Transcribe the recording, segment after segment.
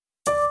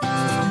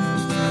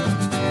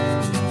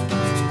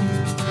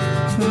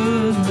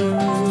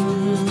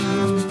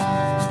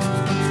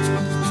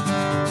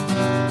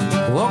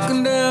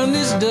Walking down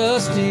this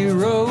dusty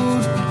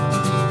road,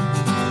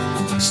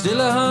 still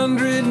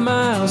 100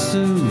 miles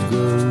to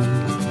go,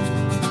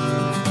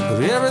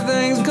 but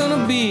everything's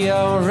gonna be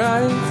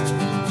alright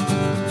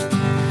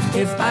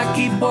if I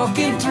keep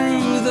walking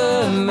through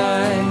the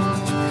night.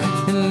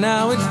 And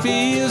now it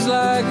feels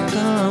like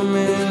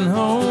coming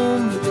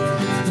home,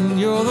 and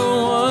you're the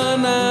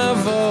one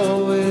I've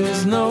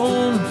always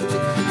known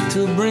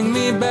to bring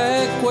me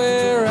back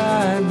where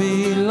I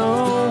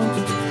belong.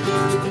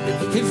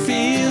 It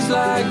feels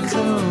like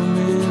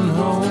coming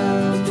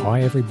home.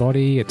 Hi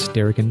everybody, it's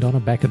Derek and Donna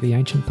back at the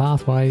Ancient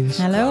Pathways.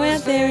 Hello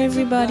out there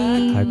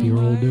everybody. Hope you're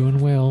all doing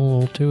well,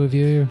 all two of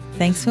you.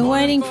 Thanks for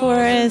waiting for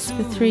us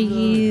for 3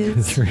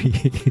 years. 3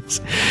 years.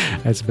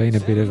 It's been a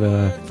bit of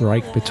a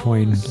break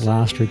between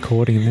last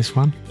recording and this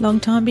one. Long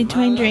time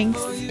between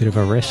drinks. Bit of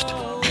a rest.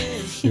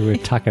 We were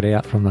tuck it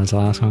out from those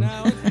last ones.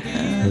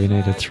 We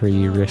need a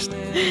 3-year rest.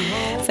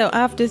 So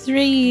after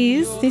 3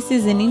 years, this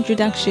is an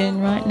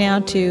introduction right now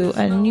to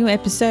a new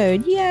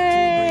episode.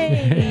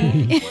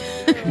 Yay!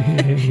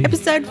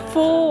 Episode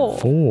 4.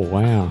 4,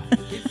 wow.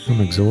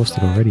 I'm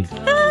exhausted already.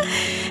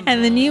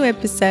 And the new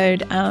episode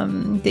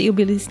that you'll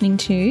be listening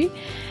to,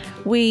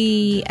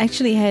 we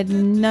actually had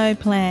no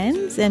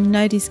plans and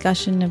no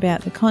discussion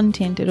about the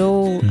content at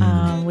all.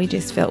 We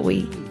just felt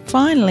we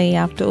finally,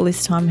 after all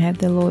this time, had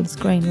the Lord's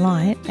green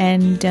light.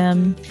 And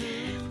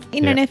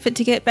in an effort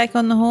to get back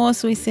on the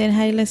horse, we said,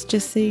 hey, let's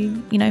just see,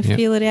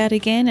 feel it out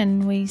again.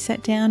 And we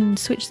sat down and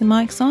switched the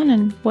mics on,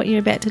 and what you're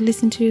about to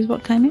listen to is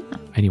what came out.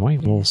 Anyway,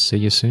 we'll see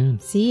you soon.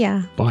 See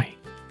ya. Bye.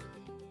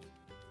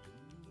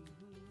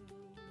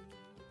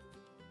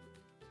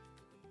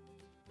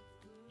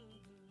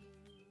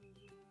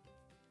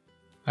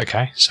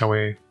 Okay, so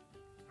we're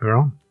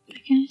on.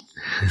 Okay.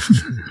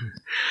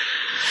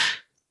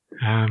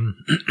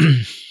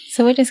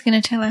 So we're just going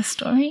to tell our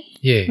story?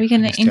 Yeah. We're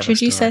going to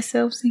introduce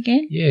ourselves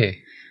again? Yeah.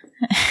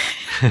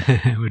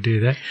 We'll do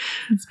that.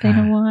 It's been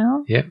a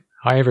while. Yep.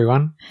 Hi,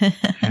 everyone.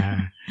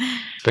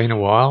 It's been a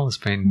while. It's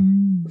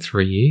been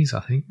 3 years, I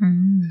think.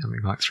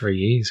 Something like 3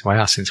 years.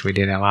 Wow, since we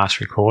did our last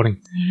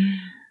recording. Yeah.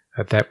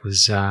 But that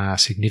was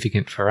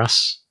significant for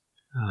us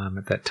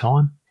at that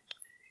time.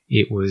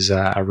 It was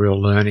a real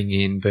learning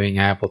in being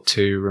able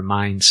to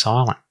remain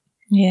silent.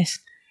 Yes.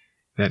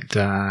 That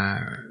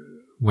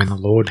when the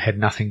Lord had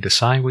nothing to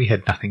say, we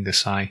had nothing to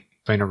say.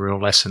 It's been a real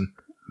lesson.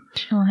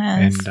 Sure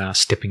has. And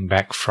stepping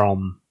back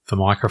from the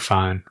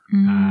microphone.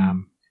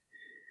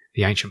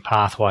 The Ancient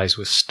Pathways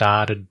was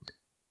started,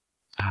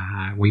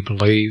 we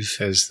believe,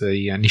 as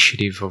the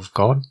initiative of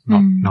God,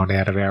 not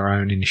out of our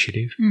own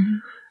initiative.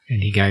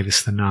 And He gave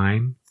us the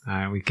name.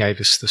 He gave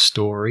us the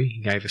story.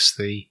 He gave us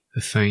the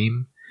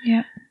theme.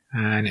 Yeah.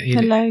 And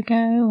the logo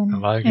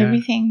and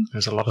everything.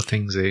 There's a lot of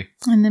things there.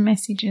 And the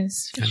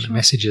messages. The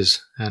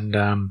messages. And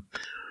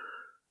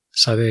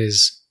so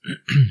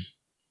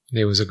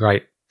there was a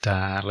great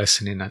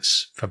lesson in it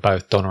for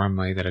both Donna and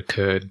me that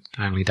occurred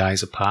only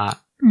days apart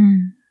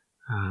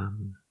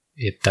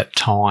at that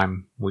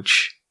time,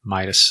 which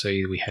made us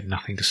see we had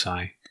nothing to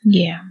say.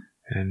 Yeah.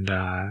 And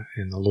the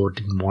Lord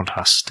didn't want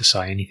us to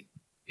say anything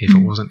if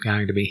it wasn't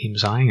going to be Him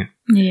saying it.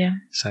 Yeah.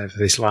 So for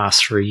this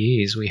last 3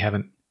 years, we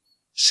haven't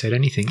said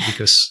anything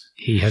because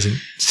He hasn't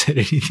said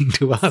anything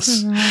to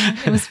us. Right.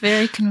 It was a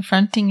very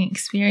confronting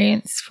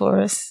experience for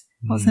us,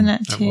 wasn't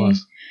it? To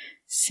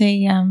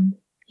see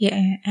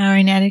our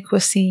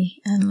inadequacy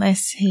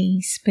unless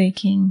He's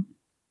speaking.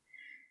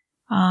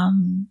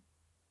 And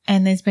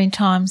there's been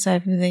times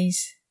over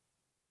these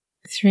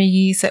 3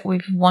 years that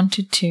we've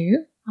wanted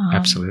to.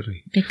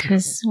 Absolutely.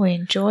 Because we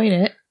enjoyed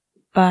it.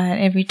 But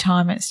every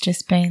time it's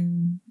just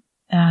been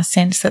a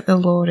sense that the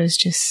Lord has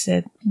just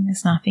said,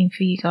 there's nothing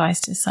for you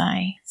guys to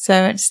say.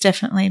 So it's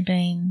definitely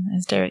been,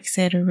 as Derek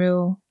said, a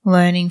real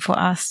learning for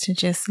us to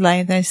just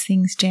lay those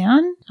things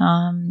down,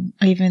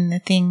 even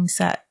the things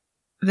that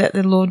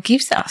the Lord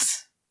gives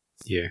us.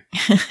 Yeah,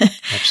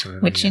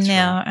 absolutely. Which in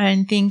our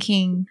own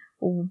thinking,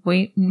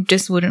 we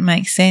just wouldn't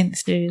make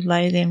sense to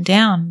lay them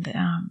down.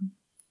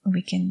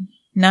 We can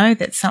know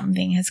that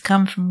something has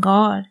come from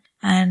God,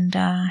 and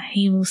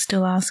He will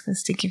still ask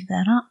us to give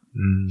that up.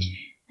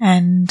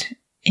 And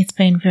it's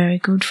been very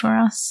good for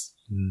us.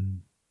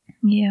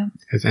 Yeah.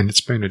 And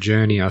it's been a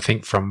journey, I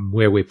think, from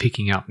where we're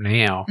picking up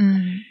now.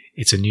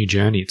 It's a new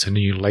journey. It's a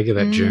new leg of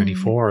that journey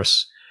for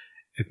us.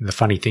 And the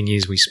funny thing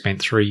is we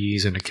spent 3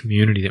 years in a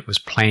community that was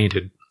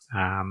planted,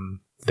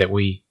 that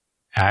we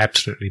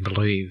absolutely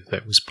believe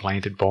that was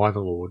planted by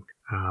the Lord,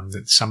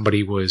 that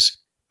somebody was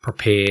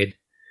prepared.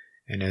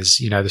 And as,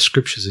 the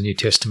Scriptures, the New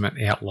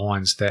Testament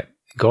outlines that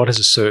God has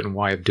a certain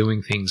way of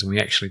doing things, and we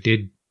actually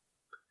did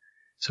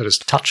sort of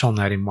touch on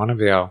that in one of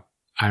our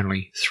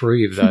only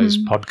 3 of those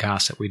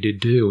podcasts that we did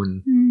do,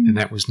 and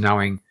that was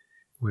knowing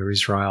where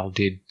Israel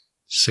did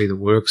see the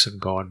works of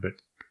God, but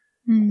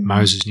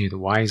Moses knew the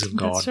ways of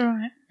God. That's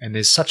right. And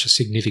there's such a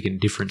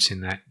significant difference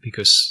in that,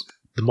 because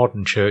the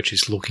modern church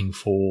is looking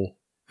for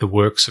the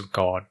works of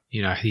God.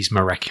 He's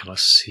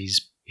miraculous.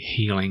 He's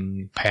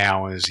healing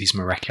powers, his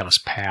miraculous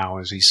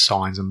powers, his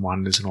signs and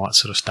wonders and all that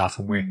sort of stuff,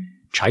 and we're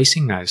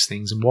chasing those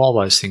things. And while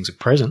those things are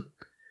present,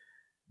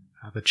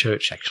 the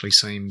church actually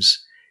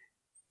seems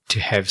to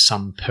have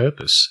some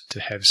purpose, to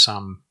have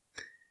some,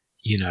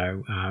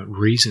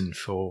 reason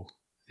for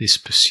this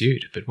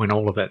pursuit. But when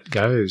all of that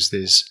goes,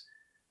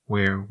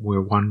 we're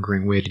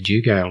wondering, where did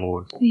you go,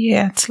 Lord?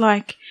 Yeah, it's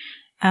like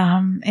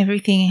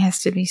everything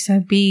has to be so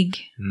big.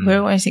 We're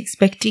always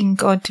expecting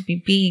God to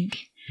be big,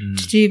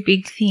 to do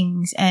big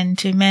things and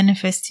to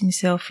manifest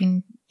himself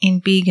in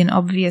big and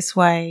obvious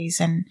ways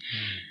and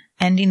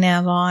in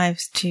our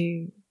lives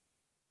to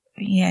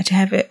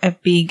have a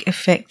big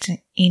effect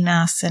in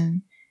us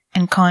and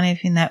kind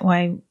of in that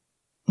way,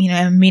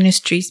 our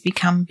ministries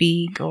become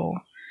big,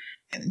 or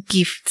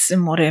gifts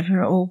and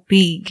whatever are all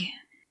big.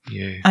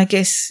 Yeah. I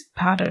guess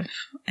part of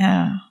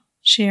our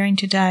sharing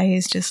today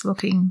is just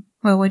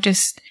we're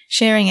just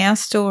sharing our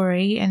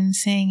story and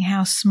seeing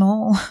how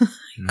small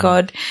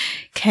God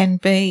can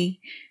be.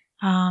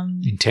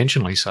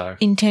 Intentionally so.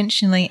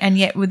 Intentionally, and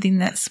yet within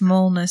that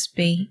smallness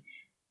be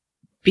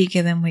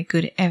bigger than we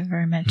could ever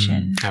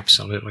imagine.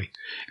 Absolutely.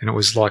 And it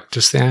was like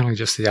just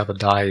the other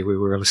day we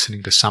were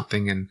listening to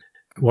something, and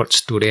what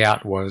stood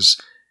out was,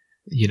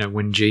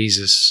 when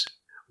Jesus,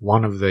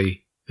 one of the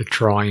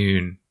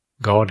triune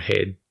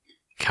Godhead,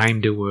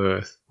 came to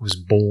earth, was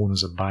born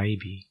as a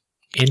baby,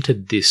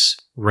 entered this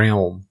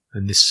realm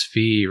and this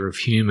sphere of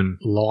human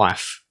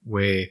life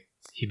where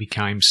he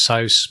became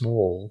so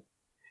small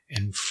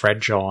and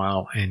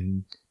fragile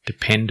and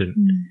dependent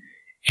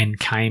and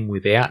came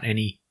without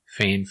any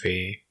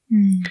fanfare.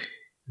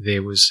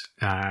 There was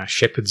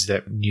shepherds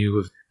that knew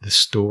of the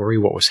story,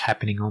 what was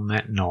happening on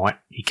that night.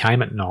 He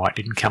came at night,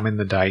 didn't come in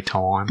the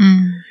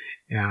daytime.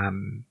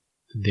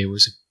 There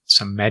was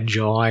some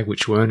magi,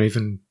 which weren't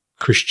even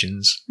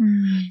Christians,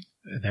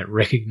 that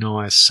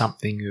recognised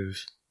something of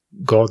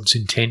God's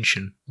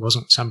intention. It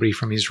wasn't somebody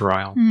from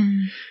Israel.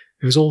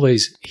 There was all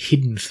these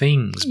hidden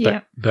things,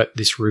 but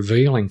this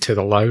revealing to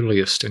the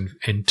lowliest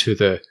and to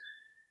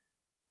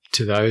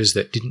those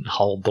that didn't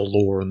hold the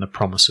law and the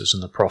promises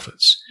and the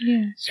prophets.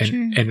 Yeah, it's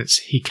true. And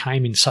he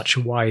came in such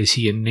a way as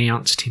he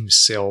announced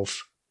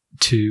himself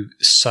to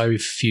so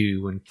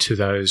few and to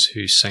those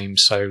who seemed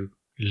so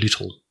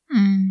little.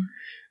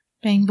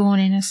 Being born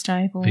in a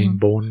stable.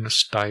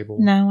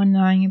 No one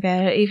knowing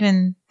about it.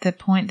 Even the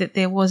point that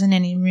there wasn't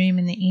any room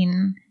in the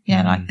inn.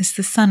 Like it's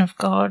the Son of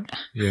God.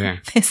 Yeah.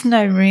 There's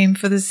no room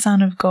for the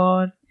Son of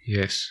God.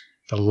 Yes,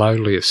 the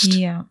lowliest.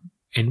 Yeah.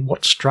 And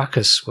what struck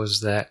us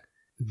was that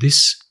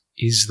this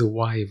is the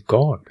way of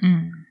God.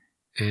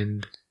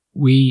 And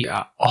we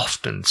are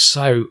often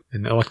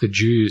and like the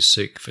Jews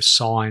seek for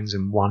signs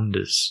and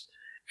wonders,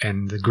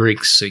 and the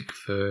Greeks seek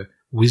for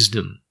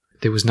wisdom.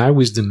 There was no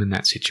wisdom in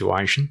that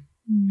situation.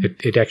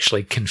 It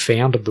actually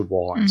confounded the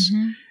wise.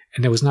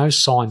 And there was no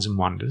signs and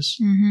wonders.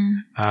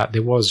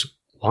 There was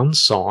one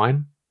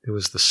sign, there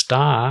was the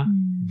star,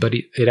 but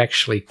it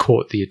actually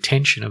caught the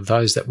attention of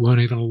those that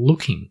weren't even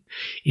looking,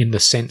 in the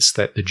sense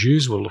that the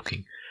Jews were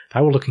looking. They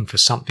were looking for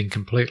something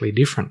completely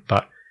different,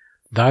 but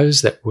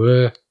those that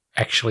were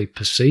actually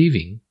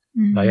perceiving,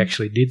 they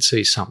actually did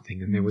see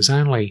something. And there was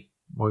only,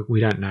 we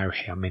don't know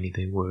how many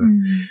there were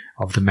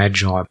of the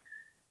Magi,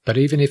 but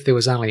even if there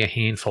was only a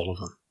handful of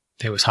them,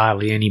 there was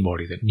hardly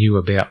anybody that knew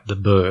about the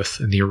birth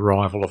and the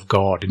arrival of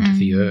God into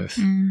the earth.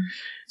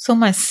 It's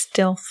almost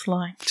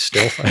stealth-like.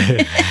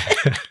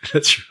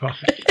 That's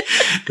right.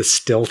 The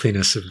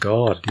stealthiness of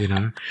God,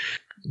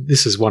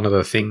 This is one of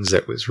the things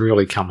that was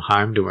really come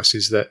home to us,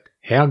 is that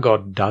how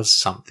God does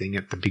something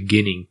at the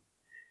beginning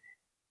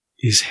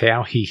is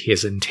how he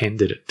has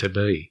intended it to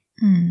be.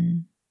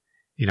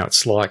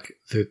 It's like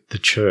the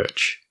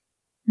church.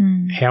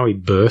 How he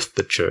birthed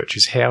the church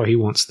is how he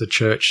wants the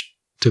church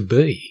to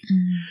be.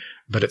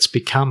 But it's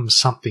become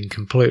something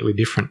completely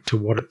different to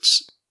what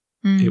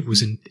it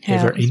was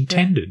ever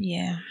intended.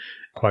 Yeah.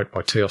 Quote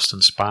by T.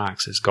 Austin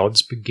Sparks says,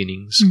 God's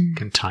beginnings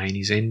contain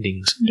his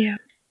endings. Yeah.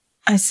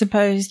 I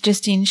suppose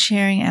just in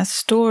sharing our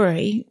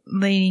story,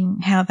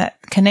 how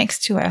that connects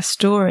to our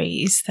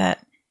story is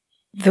that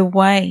the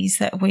ways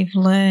that we've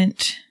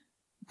learnt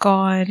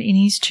God in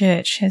his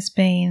church has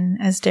been,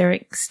 as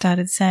Derek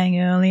started saying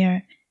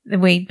earlier, that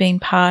we'd been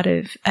part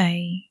of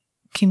a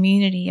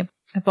community,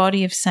 a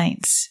body of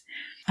saints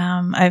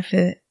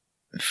over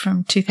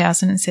from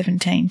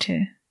 2017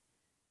 to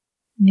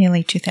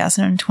nearly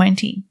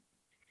 2020.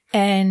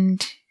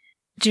 And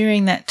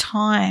during that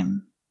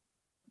time,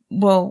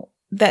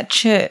 that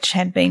church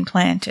had been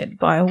planted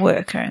by a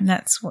worker, and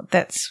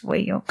that's where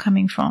you're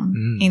coming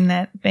from, in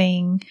that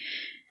being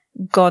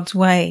God's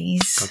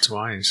ways. God's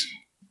ways.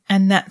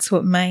 And that's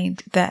what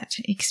made that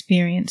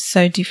experience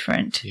so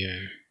different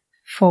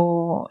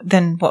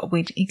than what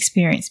we'd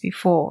experienced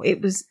before.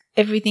 It was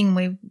everything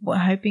we were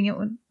hoping it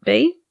would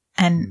be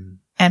and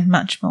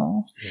much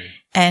more. Yeah.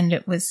 And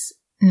it was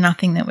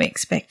nothing that we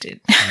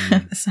expected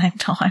at the same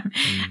time.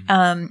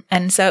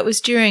 And so it was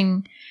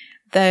during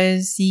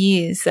those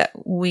years that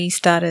we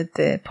started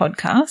the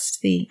podcast,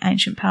 The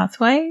Ancient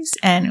Pathways,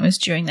 and it was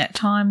during that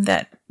time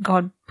that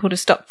God put a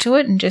stop to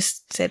it and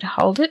just said,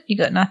 hold it, you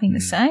got nothing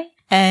to say,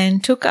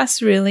 and took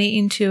us really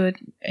into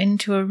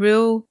a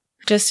real,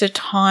 just a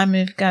time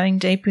of going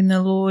deep in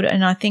the Lord.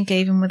 And I think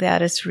even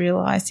without us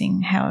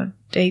realizing how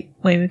deep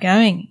we were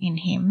going in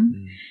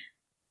Him,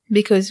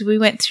 because we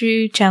went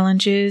through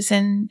challenges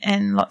and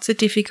lots of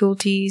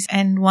difficulties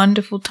and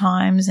wonderful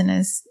times. And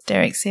as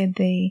Derek said,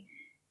 the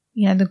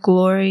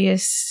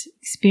glorious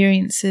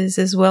experiences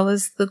as well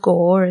as the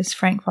gore, as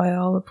Frank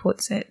Viola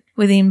puts it,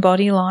 within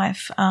Body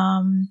Life.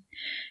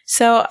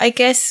 So I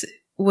guess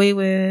we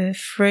were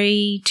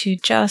free to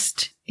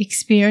just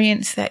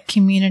experience that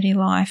community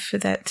life for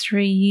that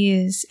 3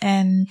 years.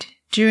 And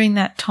during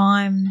that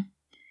time,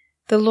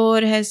 the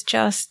Lord has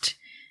just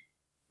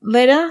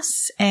led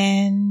us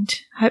and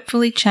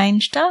hopefully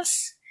changed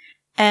us.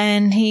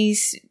 And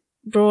He's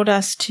brought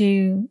us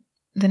to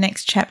the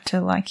next chapter,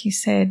 like you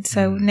said.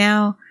 So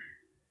now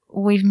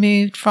we've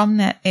moved from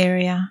that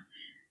area,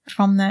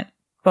 from that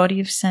body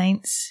of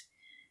saints,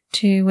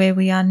 to where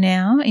we are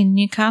now in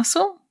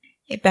Newcastle,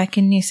 back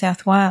in New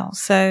South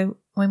Wales. So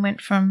we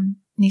went from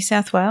New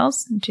South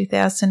Wales in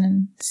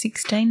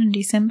 2016 in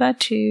December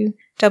to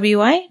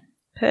WA,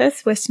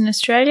 Perth, Western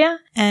Australia,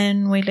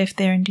 and we left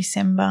there in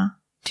December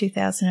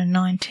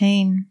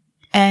 2019.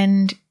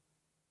 And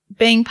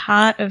being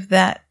part of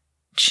that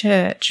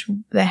church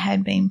that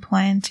had been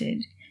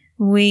planted,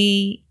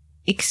 we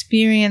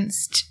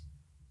experienced,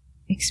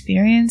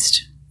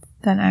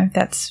 don't know if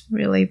that's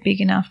really a big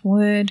enough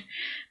word,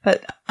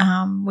 but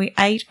we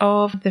ate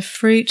of the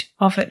fruit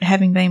of it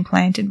having been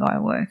planted by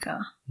a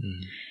worker.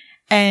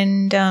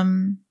 And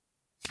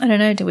I don't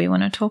know, do we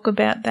want to talk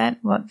about that?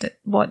 What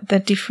the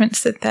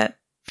difference that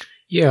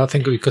Yeah, I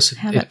think because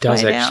it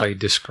does actually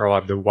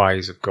describe the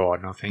ways of God.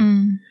 And I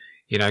think,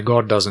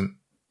 God doesn't,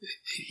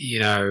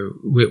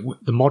 the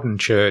modern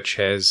church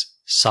has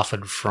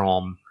suffered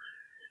from,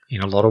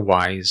 in a lot of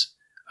ways,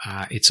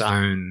 its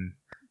own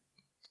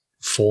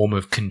form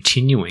of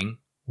continuing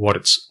what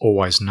it's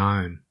always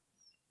known.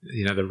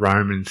 The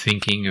Roman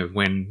thinking of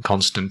when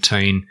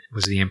Constantine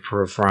was the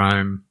emperor of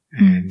Rome.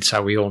 And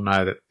so we all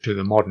know that through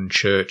the modern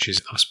church is,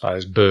 I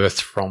suppose,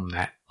 birthed from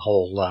that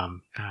whole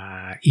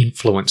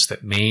influence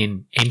that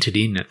man entered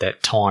in at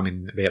that time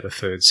in about the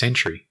 3rd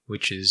century,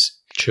 which is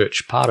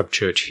part of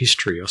church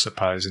history, I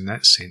suppose, in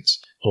that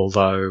sense,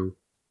 although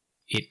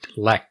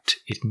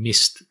it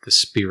missed the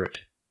Spirit.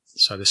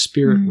 So the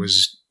Spirit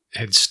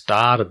had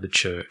started the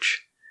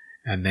church,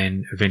 and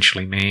then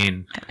eventually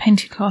man... At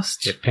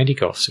Pentecost. At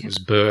Pentecost. It was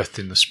birthed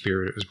in the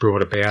Spirit. It was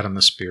brought about in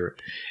the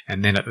Spirit.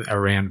 And then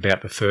around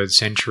about the 3rd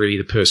century,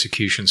 the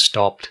persecution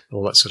stopped,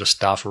 all that sort of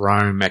stuff.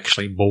 Rome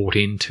actually bought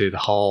into the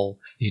whole,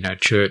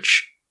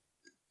 church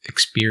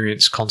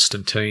experience.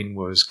 Constantine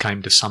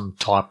came to some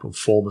type of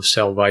form of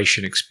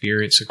salvation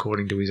experience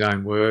according to his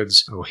own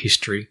words or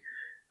history.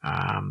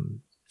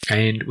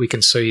 And we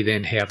can see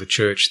then how the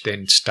church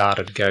then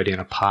started to go down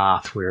a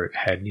path where it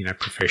had,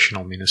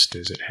 professional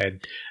ministers, it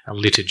had a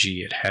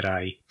liturgy, it had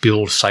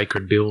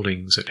sacred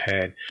buildings, it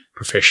had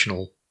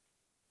professional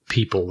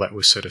people that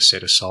were sort of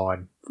set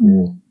aside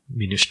for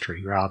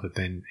ministry rather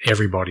than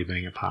everybody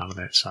being a part of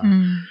that. So,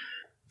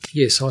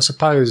 so I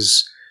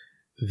suppose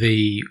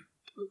the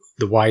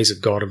ways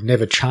of God have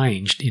never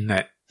changed in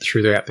that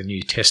throughout the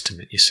New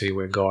Testament. You see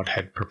where God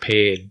had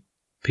prepared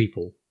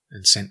people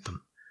and sent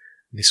them.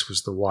 This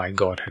was the way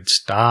God had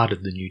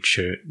started the new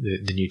church,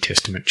 the New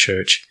Testament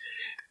church.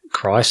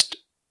 Christ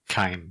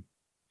came.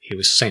 He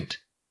was sent.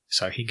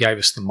 So he gave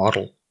us the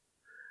model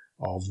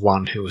of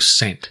one who was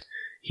sent.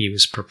 He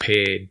was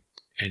prepared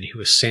and he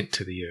was sent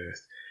to the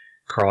earth.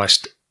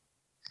 Christ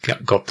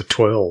got the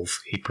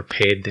 12. He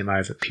prepared them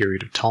over a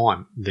period of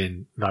time.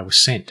 Then they were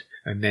sent.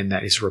 And then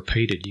that is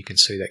repeated. You can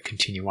see that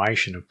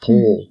continuation of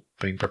Paul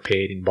being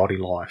prepared in body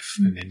life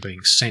and then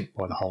being sent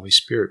by the Holy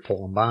Spirit,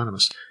 Paul and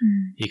Barnabas.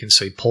 You can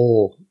see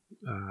Paul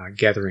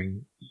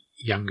gathering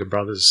younger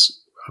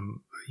brothers,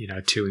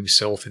 to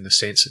himself in the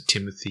sense of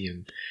Timothy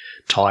and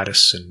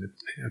Titus and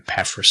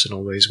Epaphras and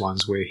all these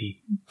ones where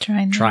he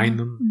trained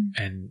them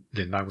and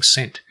then they were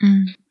sent.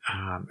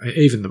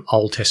 Even the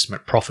Old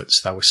Testament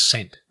prophets, they were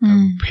sent. They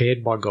were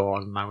prepared by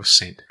God and they were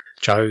sent.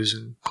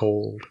 Chosen,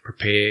 called,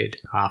 prepared.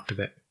 After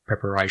that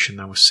preparation,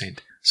 they were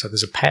sent. So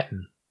there's a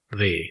pattern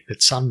there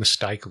that's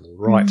unmistakable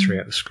right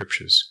throughout the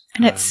scriptures.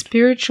 And it's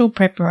spiritual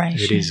preparation.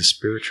 It is a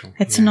spiritual.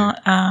 It's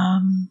not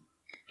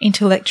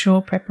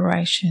intellectual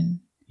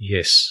preparation.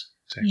 Yes,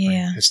 exactly.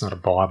 Yeah. It's not a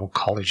Bible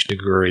college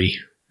degree.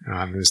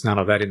 There's none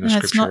of that in the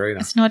scripture either.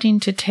 It's not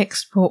into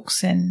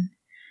textbooks and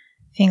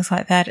things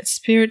like that. It's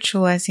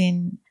spiritual as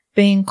in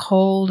being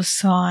called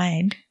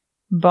aside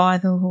by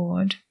the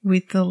Lord,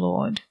 with the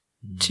Lord,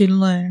 to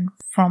learn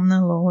from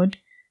the Lord.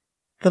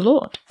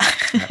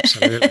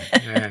 Absolutely.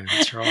 Yeah,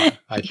 that's right.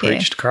 They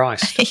preached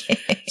Christ.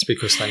 It's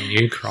because they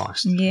knew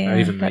Christ.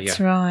 Yeah, that's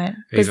right.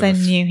 Because they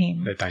knew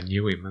him. That they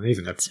knew him. And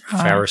even the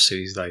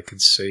Pharisees, they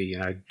could see,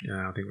 I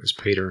think it was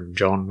Peter and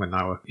John when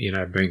they were,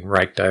 being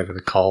raked over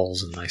the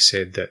coals, and they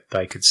said that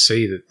they could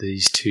see that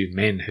these two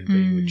men had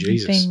been with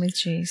Jesus. Been with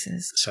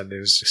Jesus. So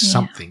there was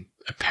something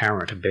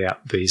apparent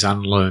about these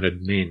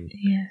unlearned men.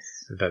 Yes.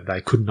 That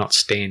they could not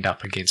stand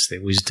up against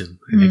their wisdom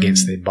and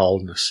against their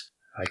boldness.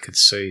 They could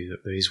see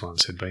that these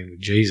ones had been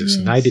with Jesus. Yes.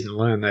 And they didn't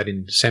learn that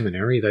in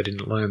seminary. They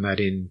didn't learn that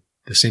in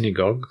the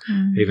synagogue,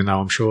 even though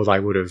I'm sure they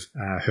would have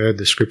heard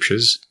the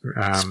scriptures.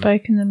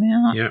 Spoken them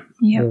out.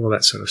 Yeah, all of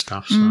that sort of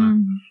stuff.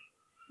 So,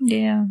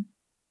 yeah.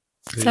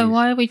 So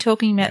why are we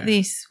talking about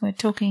this? We're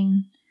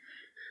talking...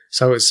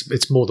 So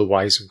it's more the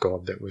ways of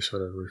God that we're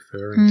sort of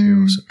referring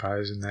to, I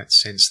suppose, in that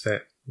sense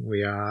that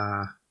we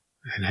are...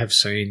 and have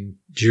seen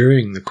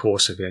during the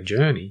course of our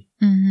journey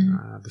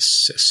the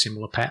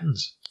similar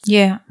patterns.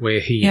 Yeah. Where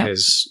he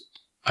has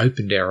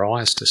opened our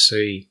eyes to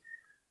see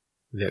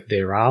that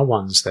there are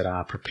ones that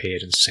are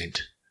prepared and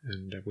sent,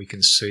 and we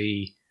can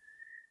see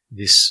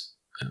this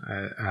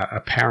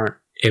apparent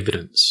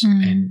evidence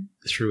and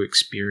through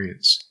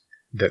experience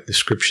that the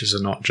scriptures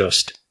are not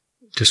just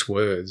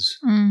words.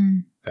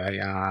 They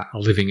are a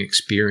living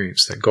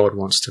experience that God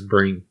wants to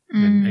bring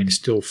and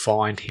still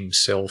find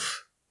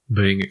himself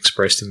being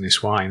expressed in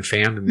this way and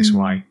found in this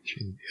way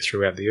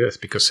throughout the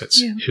earth, because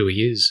that's who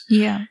he is.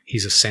 Yeah.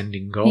 He's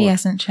ascending God. He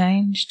hasn't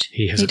changed.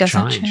 He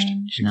doesn't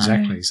change.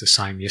 Exactly. No. He's the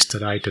same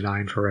yesterday, today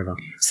and forever.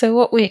 So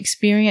what we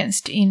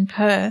experienced in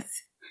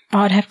Perth,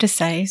 I'd have to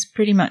say, is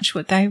pretty much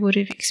what they would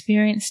have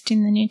experienced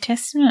in the New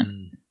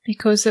Testament,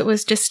 because it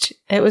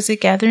was a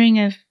gathering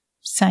of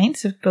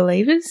saints, of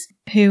believers,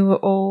 who were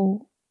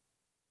all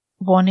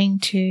wanting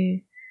to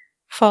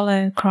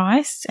follow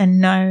Christ and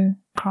know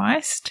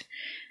Christ,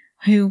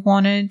 who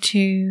wanted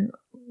to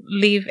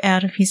live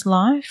out of his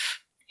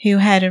life, who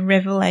had a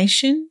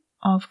revelation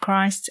of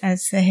Christ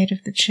as the head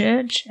of the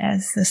church,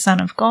 as the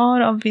Son of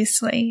God,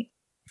 obviously,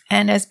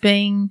 and as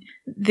being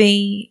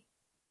the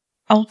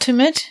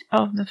ultimate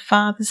of the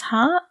Father's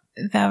heart.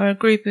 They were a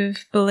group of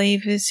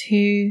believers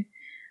who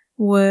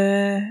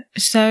were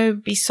so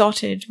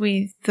besotted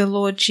with the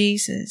Lord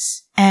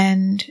Jesus,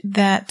 and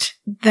that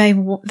they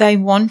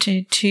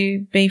wanted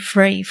to be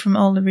free from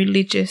all the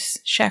religious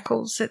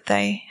shackles that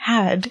they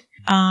had.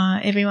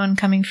 Everyone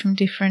coming from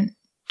different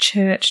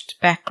church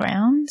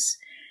backgrounds,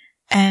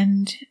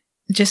 and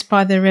just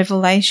by the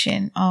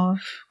revelation of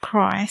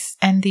Christ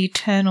and the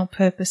eternal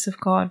purpose of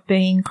God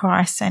being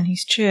Christ and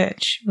his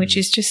church, which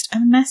is just a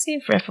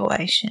massive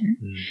revelation.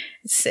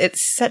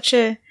 It's such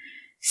a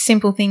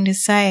simple thing to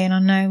say, and I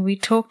know we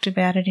talked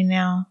about it in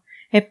our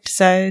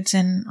episodes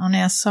and on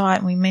our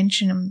site. We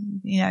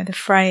mention, the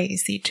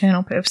phrase, the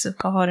eternal purpose of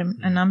God,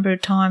 a number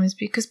of times,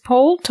 because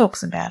Paul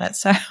talks about it.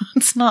 So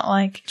it's not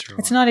like,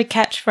 it's not a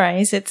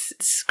catchphrase, it's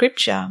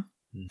scripture.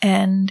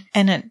 And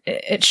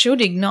it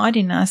should ignite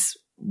in us,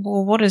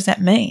 well, what does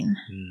that mean?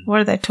 What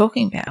are they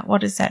talking about?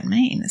 What does that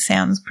mean? It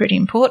sounds pretty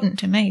important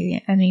to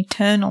me, an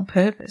eternal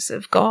purpose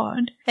of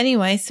God.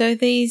 Anyway, so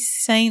these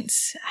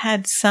saints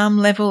had some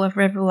level of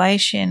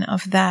revelation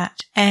of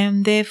that,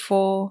 and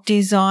therefore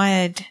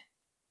desired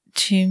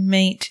to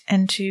meet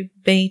and to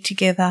be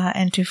together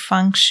and to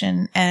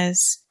function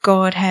as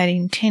God had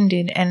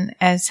intended and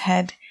as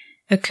had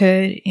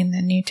occurred in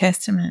the New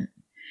Testament.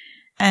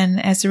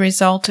 And as a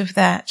result of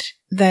that,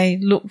 they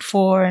looked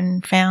for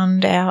and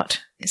found out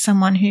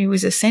someone who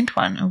was a sent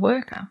one, a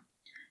worker,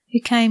 who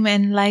came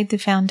and laid the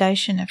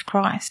foundation of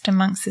Christ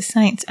amongst the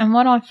saints. And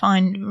what I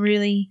find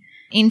really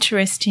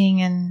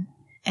interesting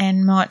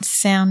and might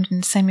sound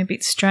and seem a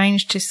bit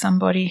strange to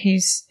somebody who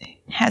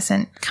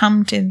hasn't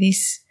come to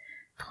this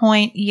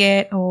point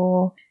yet,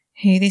 or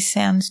who this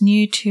sounds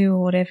new to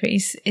or whatever,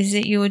 is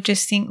that you would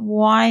just think,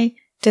 why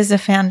does the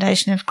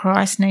foundation of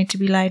Christ need to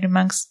be laid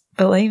amongst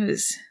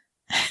believers?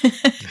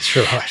 That's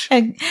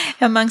right.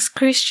 Amongst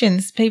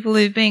Christians, people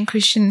who've been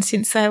Christians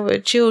since they were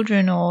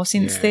children or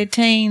since their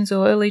teens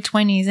or early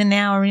 20s and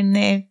now are in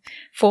their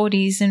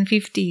 40s and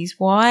 50s.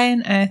 Why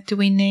on earth do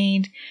we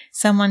need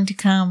someone to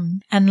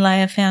come and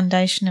lay a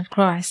foundation of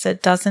Christ?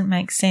 That doesn't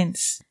make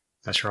sense.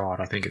 That's right.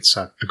 I think it's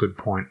a good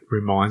point.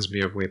 Reminds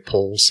me of where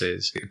Paul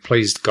says, it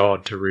pleased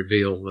God to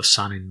reveal the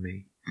Son in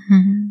me.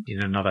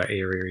 In another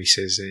area he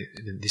says,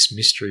 this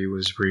mystery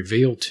was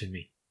revealed to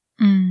me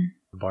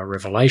by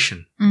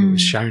revelation. It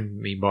was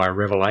shown me by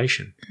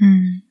revelation.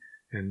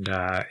 And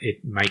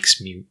it makes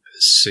me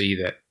see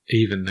that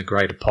even the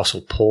great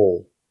apostle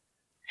Paul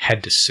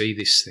had to see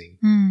this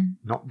thing,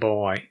 not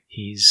by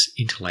his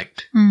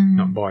intellect,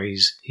 not by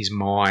his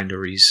mind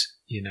or his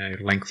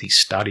lengthy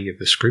study of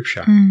the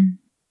scripture.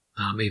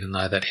 Even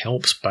though that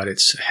helps, but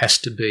it has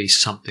to be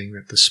something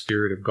that the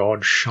Spirit of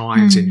God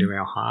shines into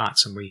our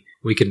hearts, and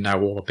we can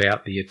know all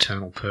about the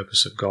eternal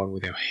purpose of God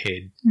with our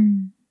head,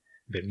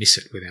 but miss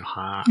it with our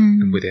heart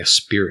and with our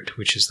spirit,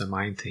 which is the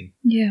main thing.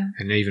 Yeah.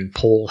 And even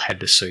Paul had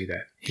to see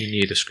that. He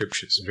knew the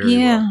scriptures very well.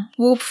 Yeah.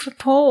 Well, for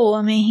Paul,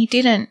 I mean, he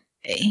didn't,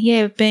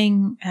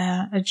 being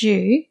a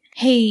Jew,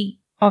 he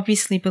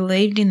obviously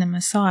believed in the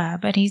Messiah,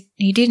 but he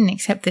didn't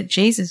accept that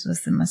Jesus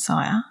was the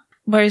Messiah,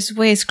 whereas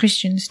we as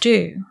Christians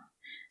do.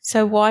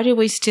 So why do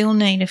we still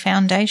need a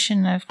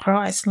foundation of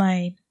Christ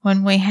laid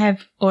when we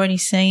have already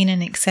seen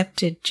and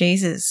accepted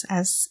Jesus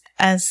as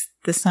as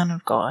the Son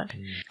of God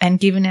and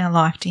given our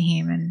life to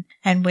him,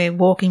 and we're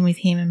walking with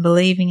him and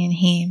believing in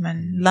him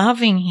and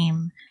loving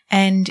him.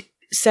 And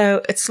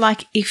so it's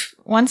like if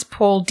once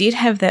Paul did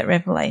have that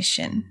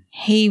revelation,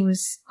 he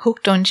was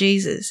hooked on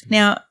Jesus.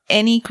 Now,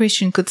 any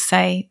Christian could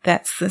say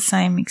that's the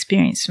same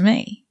experience for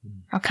me,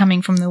 or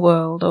coming from the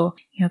world, or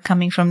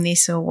coming from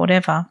this or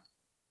whatever.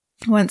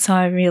 Once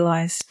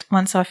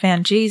I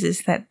found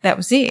Jesus, that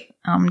was it.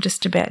 I'm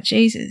just about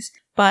Jesus.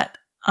 But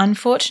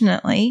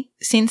unfortunately,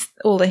 since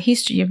all the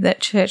history of that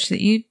church that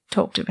you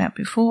talked about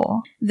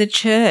before, the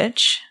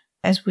church,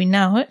 as we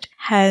know it,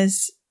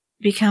 has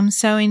become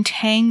so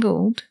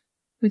entangled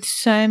with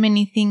so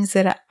many things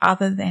that are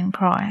other than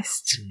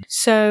Christ.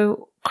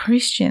 So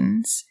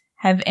Christians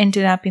have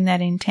ended up in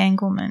that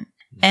entanglement.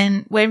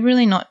 And we're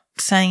really not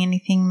saying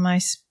anything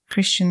most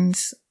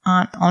Christians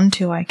aren't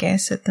onto, I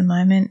guess, at the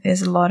moment.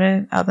 There's a lot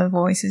of other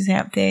voices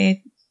out there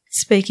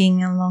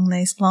speaking along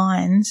these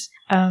lines.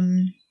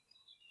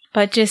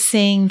 But just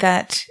seeing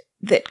that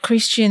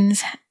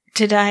Christians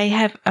today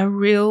have a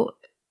real,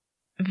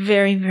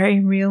 very, very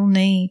real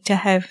need to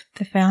have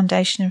the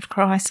foundation of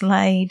Christ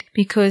laid,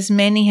 because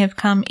many have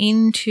come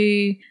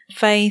into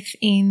faith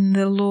in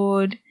the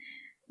Lord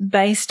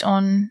based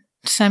on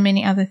so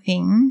many other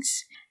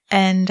things.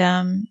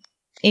 And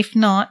if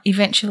not,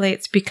 eventually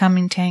it's become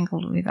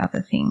entangled with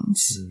other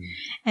things.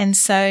 And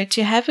so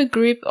to have a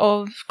group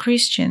of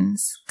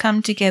Christians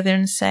come together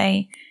and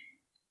say,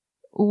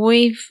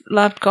 we've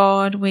loved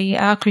God, we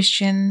are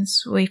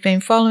Christians, we've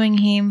been following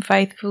him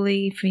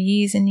faithfully for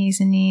years and years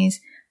and years,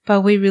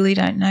 but we really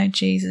don't know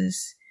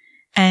Jesus.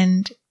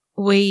 And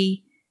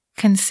we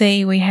can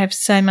see we have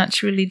so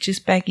much religious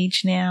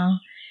baggage now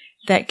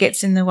that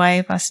gets in the way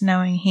of us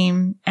knowing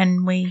him.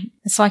 And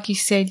it's like you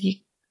said,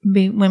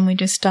 when we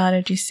just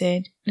started, you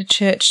said the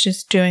church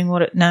just doing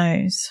what it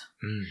knows.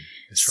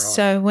 That's right.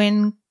 So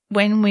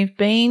when we've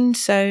been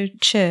so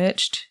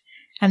churched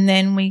and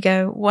then we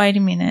go, wait a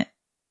minute,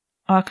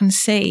 I can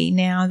see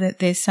now that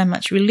there's so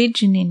much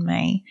religion in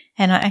me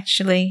and I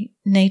actually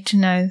need to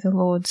know the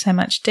Lord so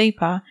much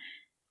deeper.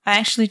 I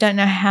actually don't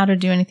know how to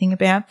do anything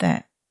about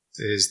that.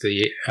 There's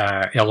the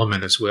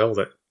element as well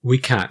that we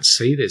can't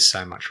see there's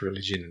so much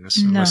religion in us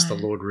unless the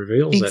Lord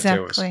reveals that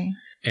to us.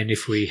 And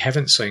if we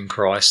haven't seen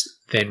Christ,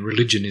 then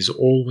religion is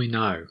all we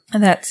know.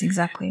 And that's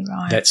exactly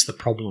right. That's the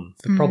problem.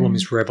 The problem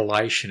is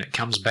revelation. It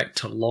comes back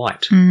to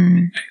light.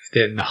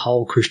 Then the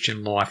whole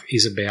Christian life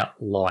is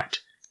about light.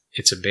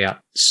 It's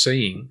about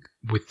seeing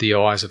with the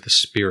eyes of the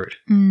Spirit,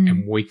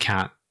 and we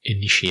can't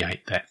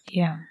initiate that.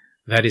 Yeah.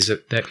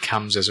 That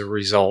comes as a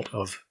result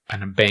of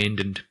an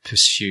abandoned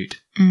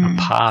pursuit. A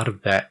part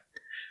of that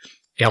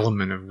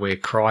element of where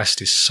Christ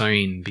is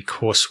seen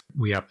because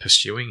we are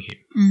pursuing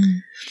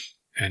him.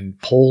 And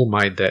Paul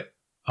made that,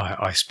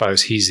 I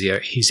suppose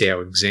he's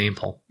our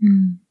example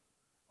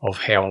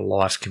of how a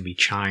life can be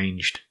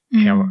changed,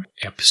 how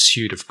our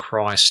pursuit of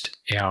Christ,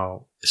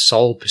 our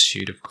sole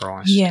pursuit of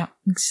Christ. Yeah,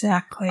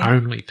 exactly.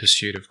 Only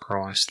pursuit of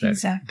Christ,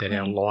 that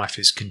our life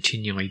is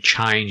continually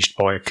changed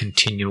by a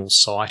continual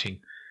sighting.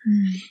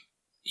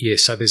 Yeah,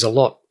 so there's a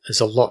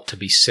lot to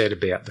be said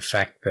about the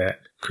fact that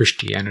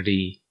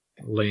Christianity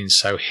leans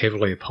so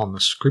heavily upon the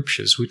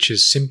Scriptures, which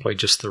is simply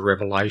just the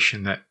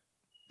revelation that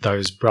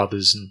those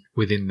brothers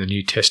within the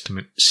New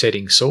Testament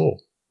setting saw,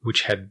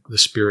 which had the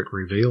Spirit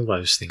reveal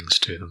those things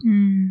to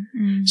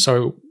them.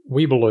 So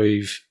we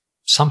believe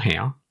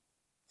somehow,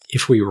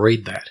 if we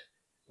read that,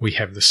 we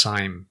have the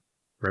same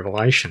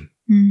revelation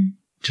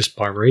just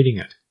by reading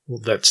it. Well,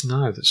 that's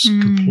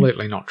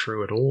completely not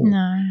true at all.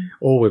 No.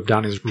 All we've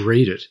done is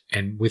read it,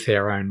 and with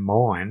our own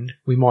mind,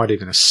 we might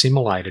even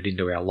assimilate it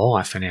into our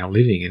life and our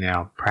living and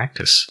our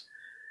practice.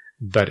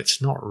 But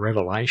it's not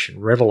revelation.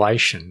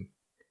 Revelation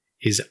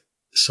is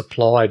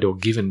supplied or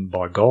given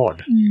by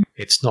God.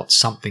 It's not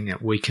something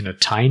that we can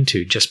attain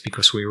to just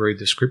because we read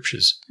the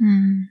Scriptures.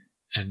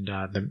 And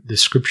the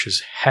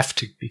Scriptures have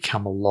to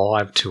become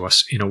alive to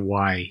us in a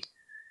way.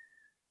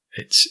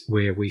 It's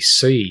where we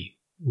see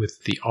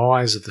with the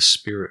eyes of the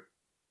Spirit.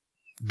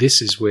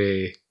 This is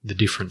where the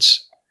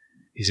difference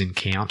is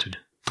encountered.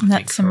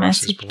 That's a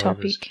massive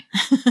topic.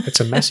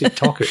 It's a massive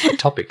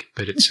topic,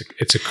 but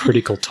it's a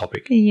critical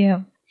topic.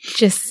 Yeah.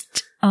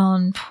 Just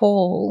on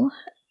Paul,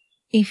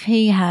 if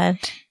he had,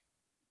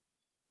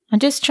 I'm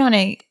just trying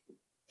to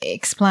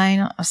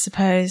explain, I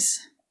suppose,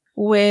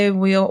 where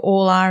we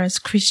all are as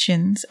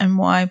Christians and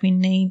why we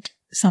need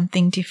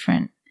something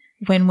different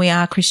when we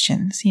are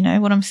Christians. You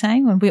know what I'm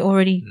saying? When we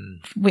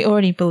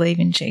already believe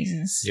in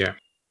Jesus. Yeah.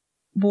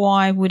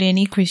 Why would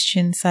any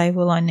Christian say,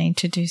 well, I need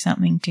to do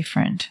something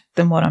different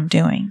than what I'm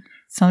doing?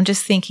 So I'm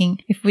just thinking,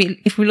 if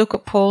we look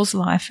at Paul's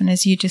life, and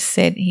as you just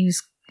said, he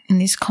was in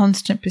this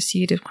constant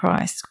pursuit of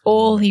Christ.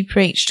 All he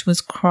preached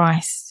was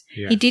Christ.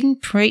 Yeah. He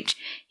didn't preach.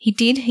 He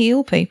did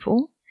heal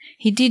people.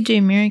 He did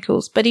do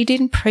miracles, but he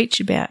didn't preach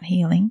about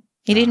healing.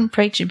 He didn't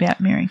preach about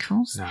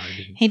miracles. No,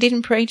 he didn't. He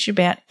didn't preach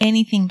about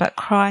anything but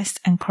Christ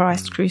and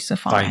Christ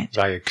crucified.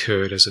 They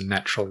occurred as a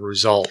natural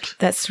result.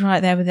 That's right.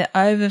 They were the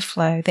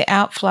overflow, the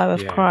outflow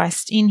of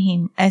Christ in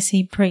him as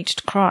he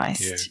preached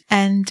Christ. Yeah.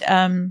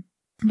 And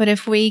But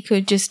if we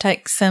could just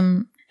take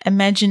some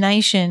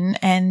imagination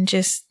and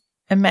just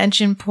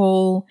imagine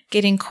Paul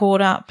getting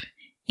caught up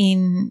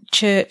in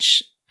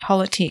church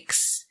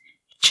politics,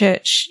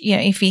 church,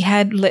 if he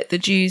had let the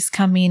Jews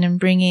come in and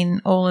bring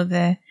in all of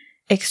the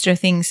extra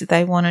things that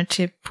they wanted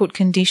to put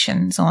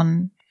conditions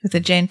on for the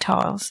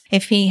Gentiles,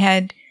 if he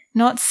had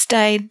not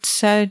stayed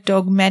so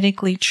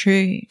dogmatically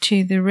true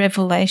to the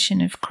revelation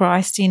of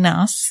Christ in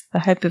us, the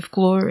hope of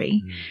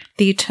glory,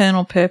 the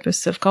eternal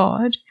purpose of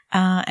God,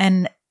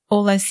 and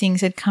all those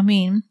things had come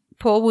in,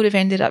 Paul would have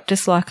ended up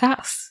just like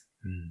us.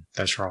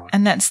 That's right.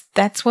 And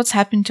that's what's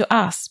happened to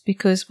us,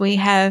 because we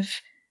have,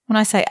 when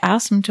I say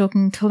us, I'm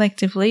talking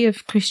collectively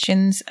of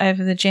Christians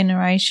over the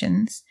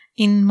generations.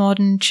 In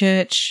modern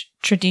church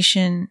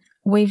tradition,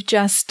 we've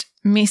just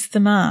missed the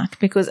mark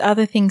because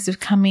other things have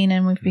come in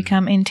and we've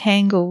become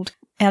entangled.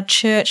 Our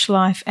church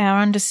life,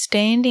 our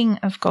understanding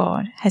of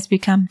God has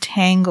become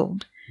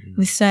tangled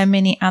with so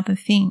many other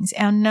things.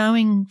 Our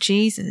knowing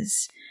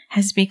Jesus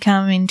has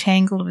become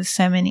entangled with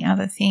so many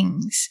other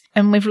things.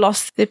 And we've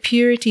lost the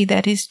purity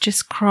that is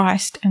just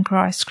Christ and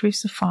Christ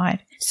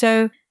crucified.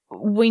 So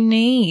we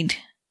need,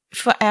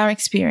 for our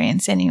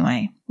experience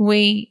anyway,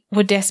 we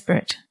were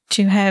desperate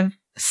to have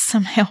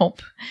some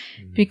help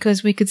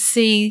because we could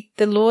see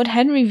the Lord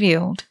had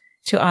revealed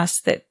to us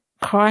that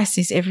Christ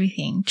is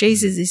everything.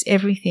 Jesus is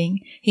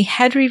everything. He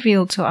had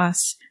revealed to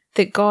us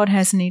that God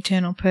has an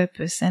eternal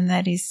purpose, and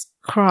that is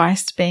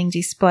Christ being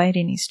displayed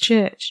in his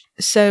church.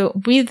 So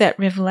with that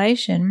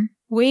revelation,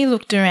 we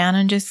looked around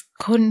and just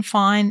couldn't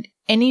find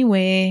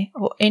anywhere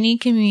or any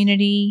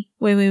community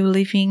where we were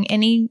living,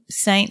 any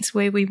saints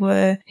where we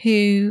were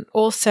who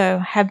also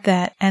had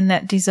that and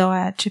that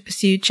desire to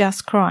pursue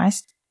just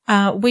Christ.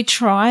 We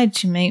tried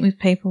to meet with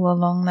people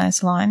along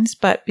those lines,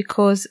 but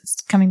because,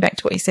 coming back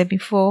to what you said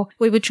before,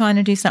 we were trying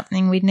to do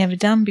something we'd never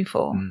done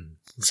before.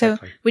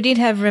 Exactly. So we did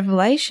have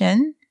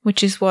revelation,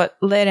 which is what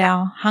led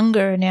our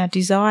hunger and our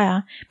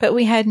desire, but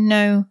we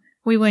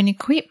weren't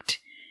equipped.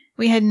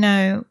 We had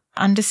no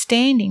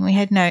understanding. We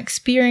had no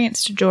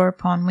experience to draw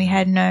upon. We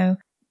had no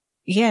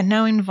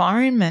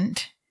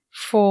environment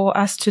for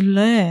us to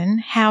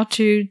learn how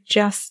to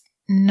just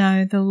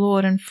know the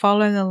Lord and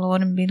follow the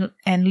Lord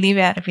and live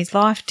out of his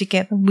life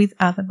together with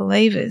other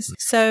believers.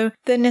 So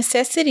the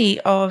necessity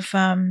of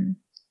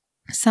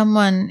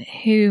someone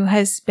who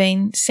has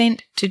been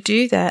sent to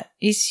do that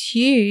is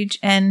huge,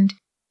 and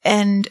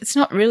it's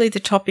not really the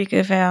topic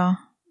of our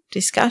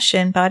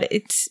discussion, but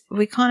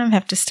we kind of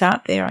have to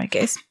start there, I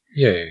guess.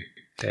 Yeah,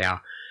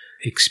 our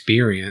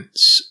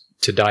experience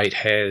to date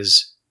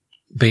has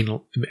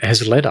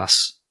led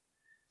us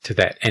to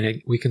that,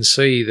 and we can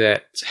see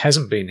that it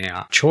hasn't been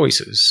our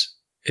choices.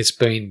 It's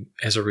been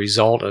as a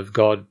result of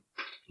God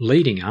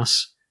leading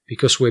us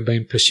because we've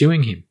been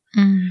pursuing him.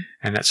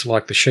 And that's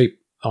like the sheep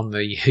on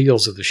the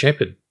heels of the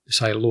shepherd.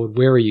 Say, Lord,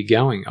 where are you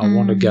going? I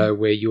want to go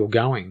where you're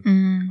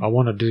going. I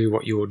want to do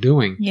what you're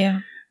doing. Yeah.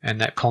 And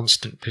that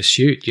constant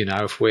pursuit,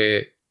 if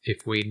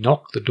we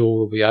knock, the door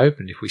will be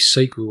opened. If we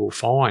seek, we will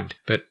find.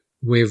 But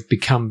we've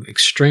become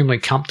extremely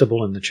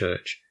comfortable in the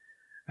church.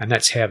 And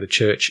that's how the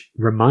church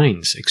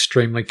remains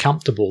extremely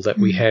comfortable, that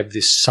we have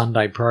this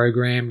Sunday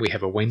program, we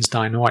have a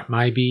Wednesday night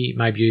maybe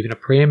even a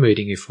prayer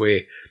meeting if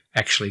we're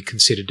actually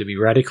considered to be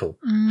radical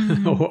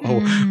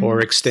or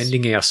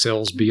extending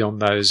ourselves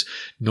beyond those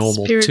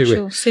normal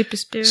super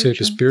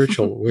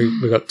spiritual.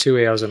 We've got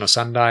 2 hours on a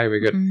Sunday,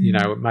 we've got,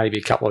 maybe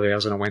a couple of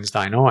hours on a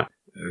Wednesday night.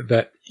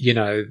 But,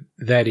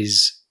 that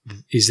is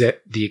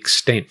that the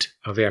extent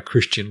of our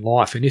Christian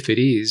life? And if it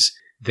is,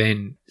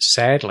 then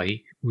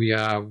sadly, we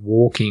are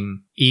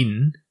walking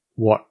in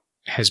what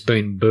has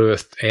been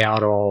birthed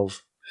out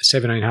of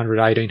 1700,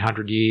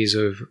 1800 years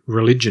of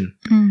religion.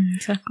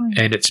 Exactly.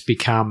 And it's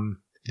become,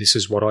 this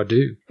is what I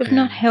do. We've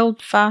not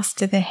held fast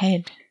to the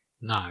head.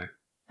 No.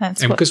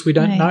 That's because we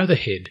don't know the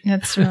head.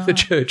 That's right. The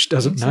church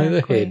doesn't know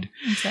the head.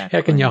 Exactly.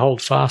 How can you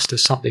hold fast to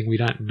something we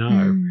don't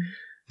know?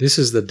 This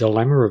is the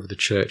dilemma of the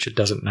church. It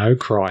doesn't know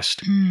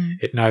Christ.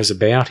 It knows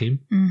about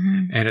him,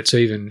 and it's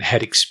even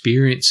had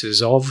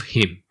experiences of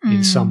him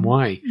in some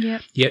way.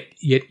 Yep.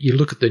 Yet you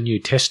look at the New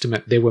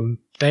Testament, there were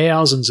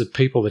thousands of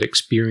people that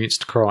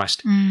experienced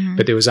Christ,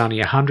 but there was only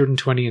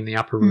 120 in the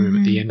upper room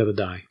at the end of the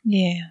day.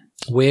 Yeah.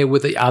 Where were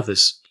the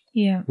others?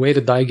 Yeah. Where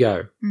did they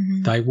go?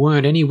 They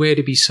weren't anywhere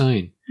to be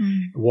seen.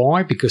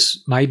 Why?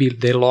 Because maybe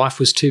their life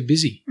was too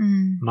busy.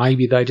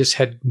 Maybe they just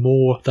had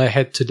more they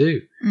had to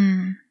do.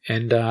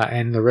 And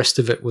the rest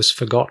of it was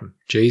forgotten.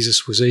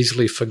 Jesus was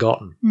easily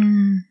forgotten.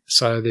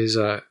 So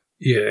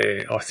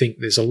I think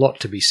there's a lot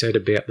to be said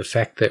about the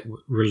fact that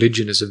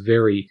religion is a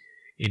very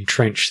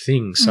entrenched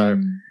thing.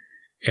 So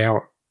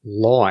our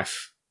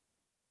life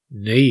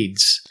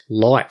needs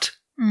light.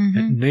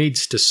 It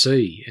needs to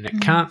see, and it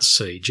can't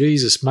see.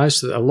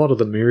 A lot of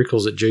the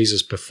miracles that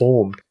Jesus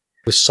performed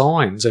were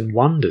signs and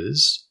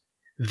wonders,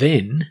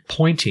 then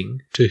pointing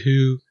to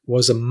who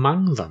was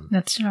among them.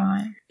 That's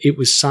right. It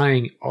was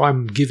saying,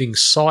 I'm giving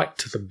sight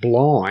to the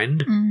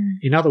blind.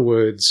 In other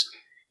words,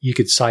 you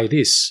could say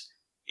this,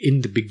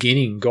 in the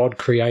beginning God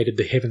created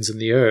the heavens and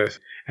the earth,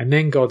 and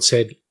then God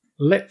said,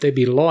 let there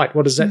be light.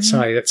 What does that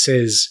say? That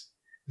says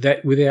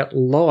that without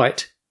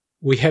light,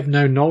 we have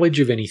no knowledge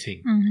of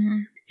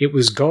anything. It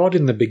was God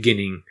in the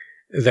beginning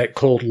that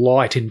called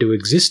light into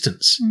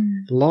existence.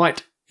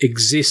 Light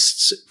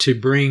exists to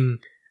bring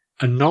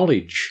a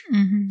knowledge.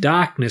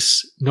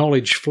 Darkness,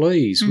 knowledge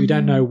flees. We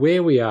don't know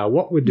where we are,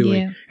 what we're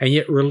doing, and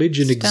yet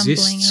religion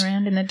exists. Stumbling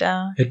around in the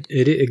dark.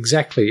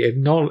 Exactly.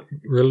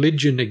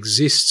 Religion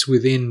exists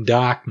within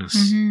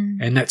darkness,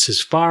 and that's as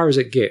far as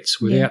it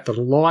gets, without the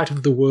light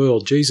of the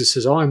world. Jesus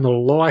says, I am the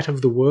light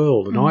of the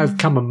world, and I have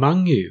come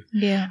among you.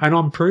 And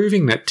I'm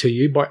proving that to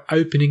you by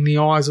opening the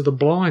eyes of the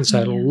blind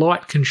so the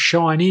light can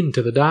shine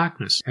into the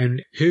darkness.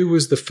 And who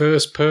was the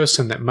first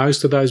person that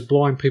most of those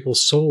blind people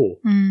saw?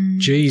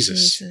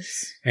 Jesus.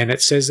 And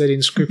it says that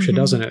in Scripture,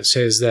 doesn't it? It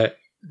says that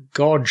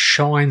God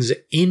shines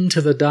into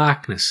the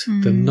darkness,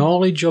 the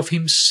knowledge of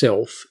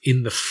himself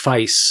in the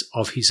face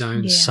of his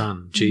own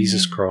Son,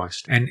 Jesus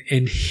Christ. And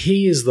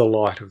he is the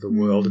light of the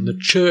world, and the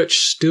church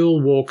still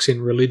walks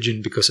in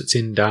religion because it's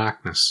in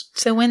darkness.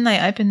 So when they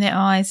opened their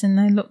eyes and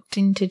they looked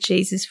into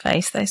Jesus'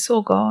 face, they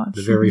saw God.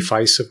 The very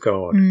face of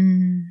God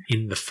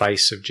in the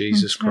face of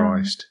Jesus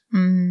Christ.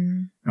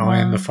 I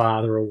and the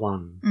Father are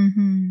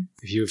one.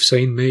 If you have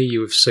seen me,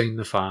 you have seen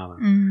the Father.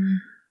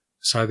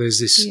 So there's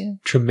this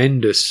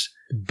tremendous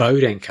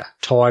boat anchor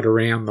tied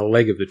around the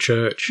leg of the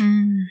church,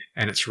 and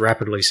it's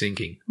rapidly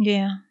sinking.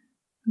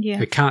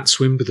 It can't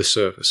swim to the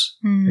surface.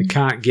 It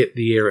can't get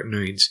the air it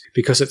needs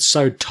because it's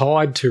so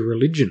tied to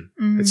religion.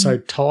 It's so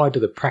tied to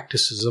the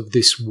practices of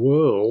this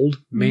world,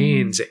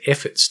 man's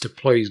efforts to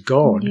please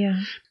God.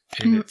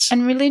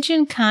 And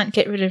religion can't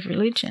get rid of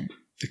religion.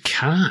 It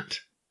can't.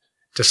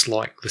 Just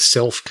like the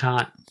self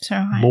can't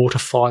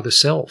mortify the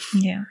self.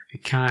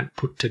 It can't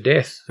put to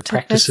death the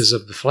practices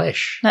of the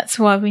flesh. That's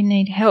why we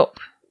need help.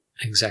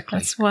 Exactly.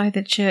 That's why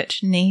the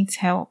church needs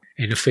help.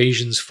 In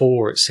Ephesians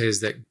 4, it says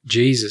that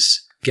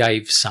Jesus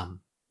gave some.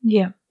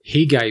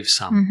 He gave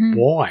some.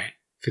 Why?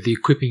 For the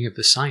equipping of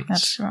the saints.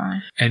 That's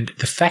right. And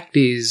the fact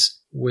is,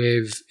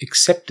 we've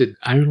accepted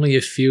only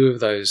a few of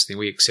those things.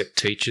 We accept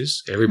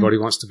teachers. Everybody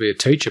wants to be a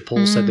teacher.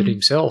 Paul said that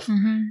himself.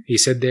 He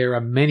said there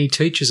are many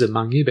teachers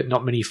among you, but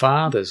not many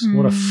fathers.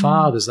 What are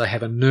fathers? They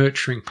have a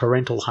nurturing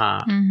parental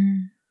heart.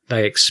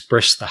 They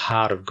express the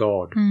heart of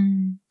God.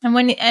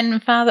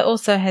 And Father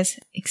also has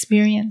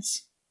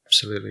experience.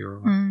 Absolutely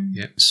right.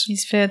 Yes.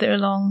 He's further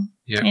along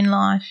in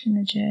life, in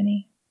the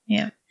journey.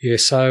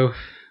 So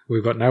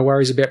we've got no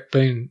worries about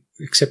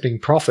accepting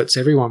prophets.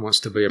 Everyone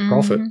wants to be a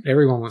prophet.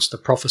 Everyone wants to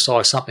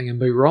prophesy something and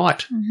be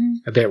right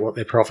about what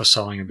they're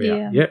prophesying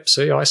about. Yep,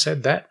 see, I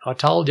said that. I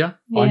told you.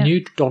 I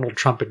knew Donald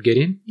Trump would get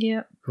in.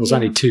 There was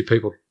only 2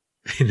 people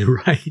in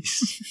the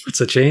race. What's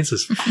the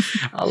chances?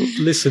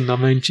 Listen, I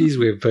mean, geez,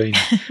 we've been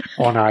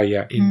on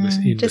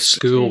in the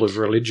school of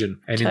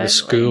religion and in the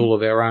school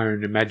of our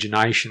own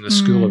imagination, the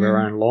school of our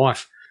own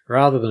life,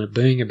 rather than it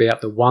being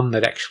about the one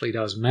that actually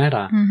does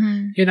matter.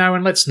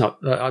 And let's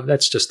not,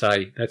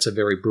 that's a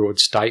very broad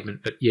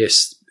statement, but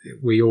yes,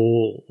 we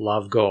all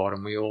love God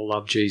and we all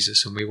love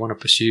Jesus and we want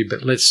to pursue,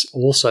 but let's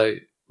also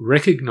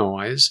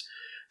recognise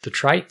the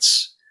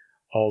traits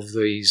of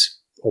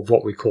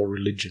what we call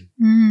religion.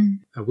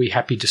 Are we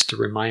happy just to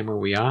remain where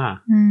we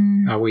are?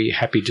 Are we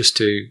happy just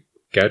to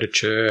go to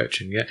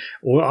church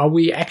or are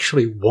we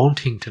actually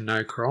wanting to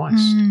know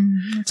Christ?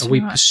 Are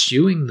we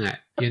pursuing that?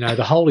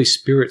 The Holy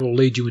Spirit will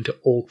lead you into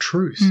all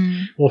truth.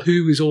 Well,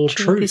 who is all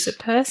truth? Truth is a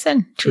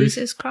person,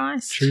 Jesus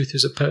Christ. Truth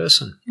is a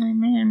person.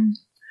 Amen.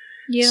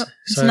 There's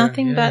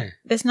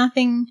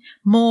nothing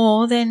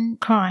more than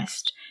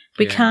Christ.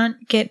 We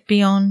can't get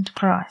beyond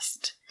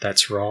Christ.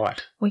 That's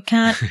right. We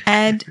can't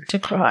add to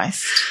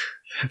Christ.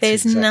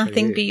 There's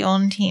nothing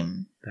beyond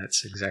him.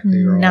 That's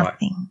exactly right.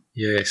 Nothing.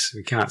 Yes,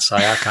 we can't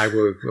say, okay,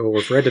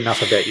 we've read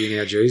enough about you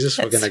now, Jesus.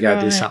 We're going to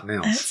go do something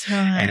else. That's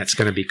right. And it's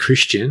going to be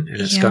Christian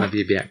and it's going to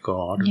be about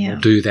God. And we'll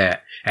do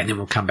that. And then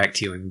we'll come back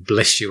to you and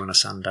bless you on a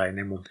Sunday. And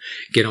then we'll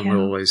get on with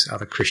all these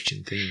other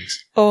Christian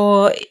things.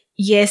 Or,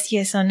 yes,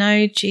 I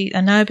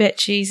know about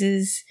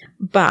Jesus,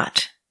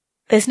 but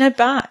there's no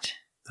but.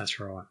 That's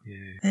right,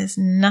 yeah. There's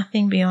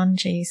nothing beyond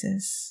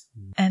Jesus.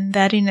 And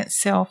that in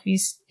itself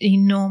is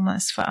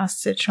enormous for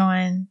us to try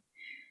and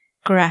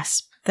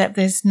grasp, that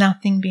there's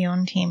nothing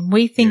beyond him.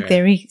 We think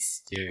there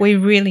is. We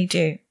really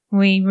do.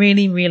 We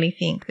really, really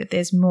think that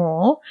there's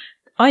more.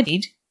 I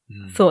did.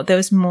 Thought there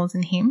was more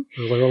than him.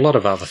 Well, there were a lot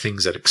of other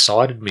things that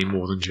excited me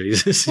more than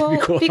Jesus, to be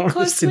quite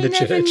honest, in the church.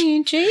 Because we never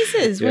knew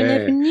Jesus. We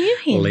never knew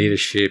him.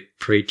 Leadership,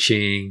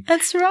 preaching.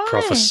 That's right.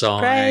 Prophesying,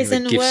 praise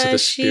and the gifts worship, of the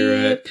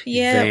Spirit,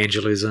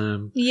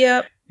 evangelism.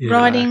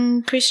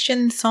 Writing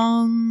Christian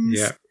songs.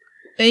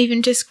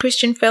 Even just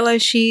Christian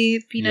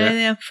fellowship,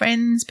 our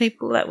friends,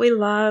 people that we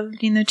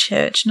loved in the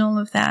church and all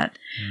of that.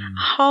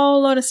 A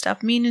whole lot of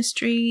stuff,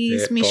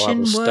 ministries,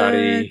 mission Bible work.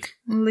 study.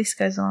 The list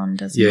goes on,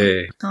 doesn't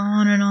it?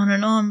 On and on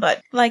and on.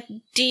 But,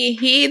 do you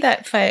hear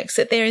that, folks,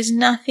 that there is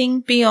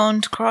nothing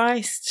beyond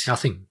Christ?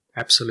 Nothing,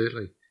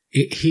 absolutely.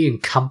 He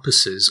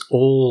encompasses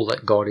all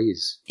that God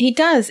is. He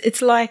does.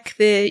 It's like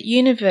the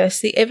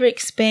universe, the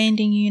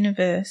ever-expanding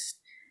universe.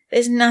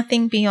 There's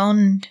nothing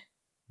beyond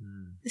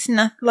There's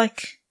not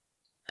like,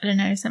 I don't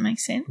know, does that make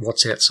sense?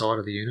 What's outside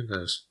of the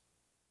universe?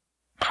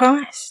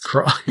 Christ.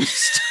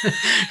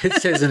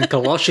 It says in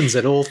Colossians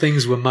that all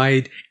things were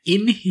made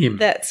in him.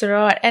 That's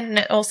right. And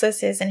it also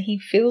says, and he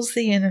fills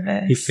the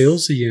universe. He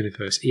fills the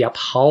universe. He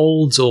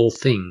upholds all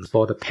things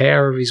by the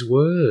power of his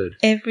word.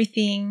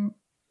 Everything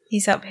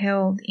is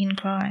upheld in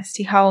Christ.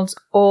 He holds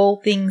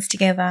all things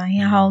together.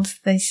 He holds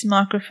this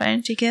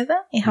microphone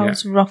together. He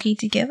holds Rocky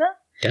together.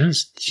 He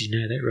does. Did you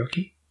know that,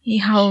 Rocky? He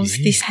holds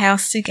this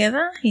house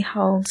together. He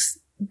holds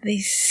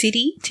this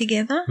city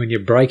together. When you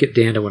break it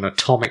down to an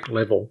atomic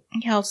level.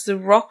 He holds the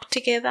rock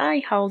together. He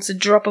holds a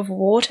drop of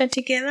water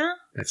together.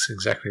 That's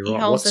exactly right. He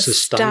holds what a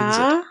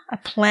star, a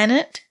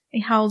planet.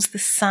 He holds the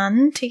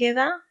sun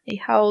together. He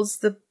holds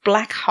the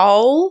black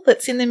hole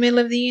that's in the middle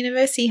of the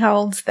universe. He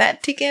holds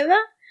that together.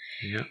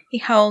 Yeah. He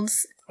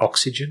holds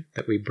oxygen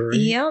that we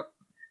breathe. Yep.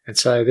 And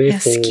so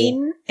therefore... our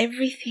skin,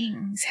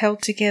 everything's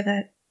held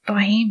together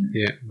by him.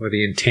 Yeah, by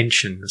the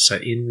intention. So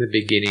in the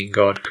beginning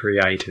God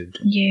created...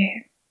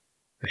 Yeah.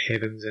 The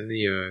heavens and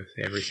the earth,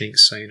 everything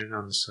seen and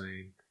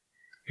unseen,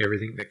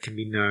 everything that can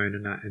be known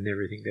and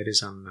everything that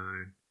is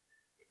unknown,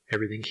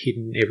 everything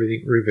hidden,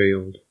 everything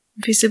revealed.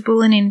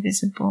 Visible and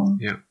invisible.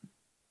 Yeah,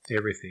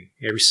 everything.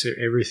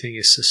 Everything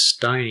is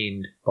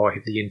sustained by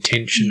the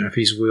intention of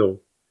his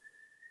will.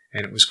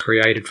 And it was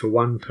created for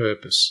one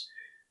purpose,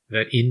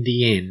 that in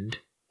the end,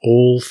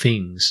 all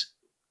things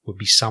would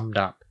be summed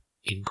up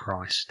in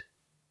Christ.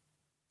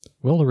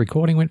 Well, the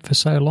recording went for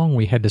so long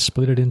we had to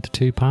split it into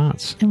 2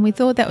 parts. And we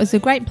thought that was a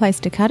great place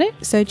to cut it,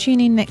 so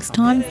tune in next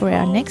time for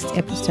our next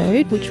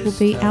episode, which will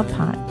be our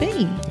part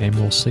B. And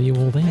we'll see you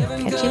all then.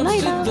 Catch you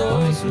later.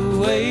 Bye.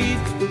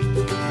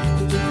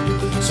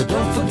 So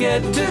don't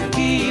forget to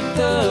keep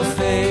the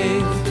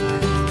faith.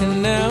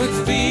 And now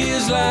it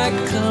feels like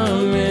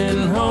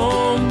coming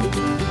home.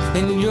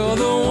 And you're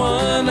the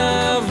one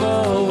I've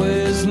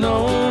always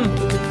known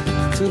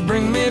to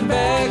bring me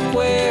back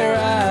where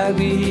I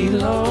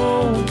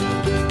belong.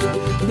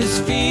 This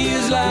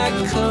feels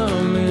like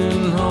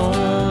coming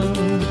home.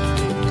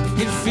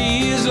 It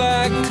feels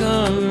like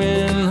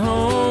coming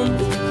home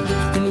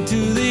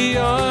into the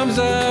arms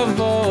I've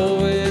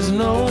always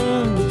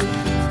known.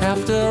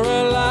 After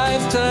a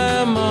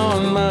lifetime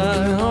on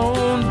my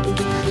own,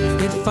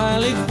 it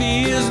finally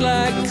feels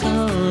like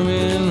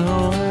coming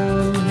home.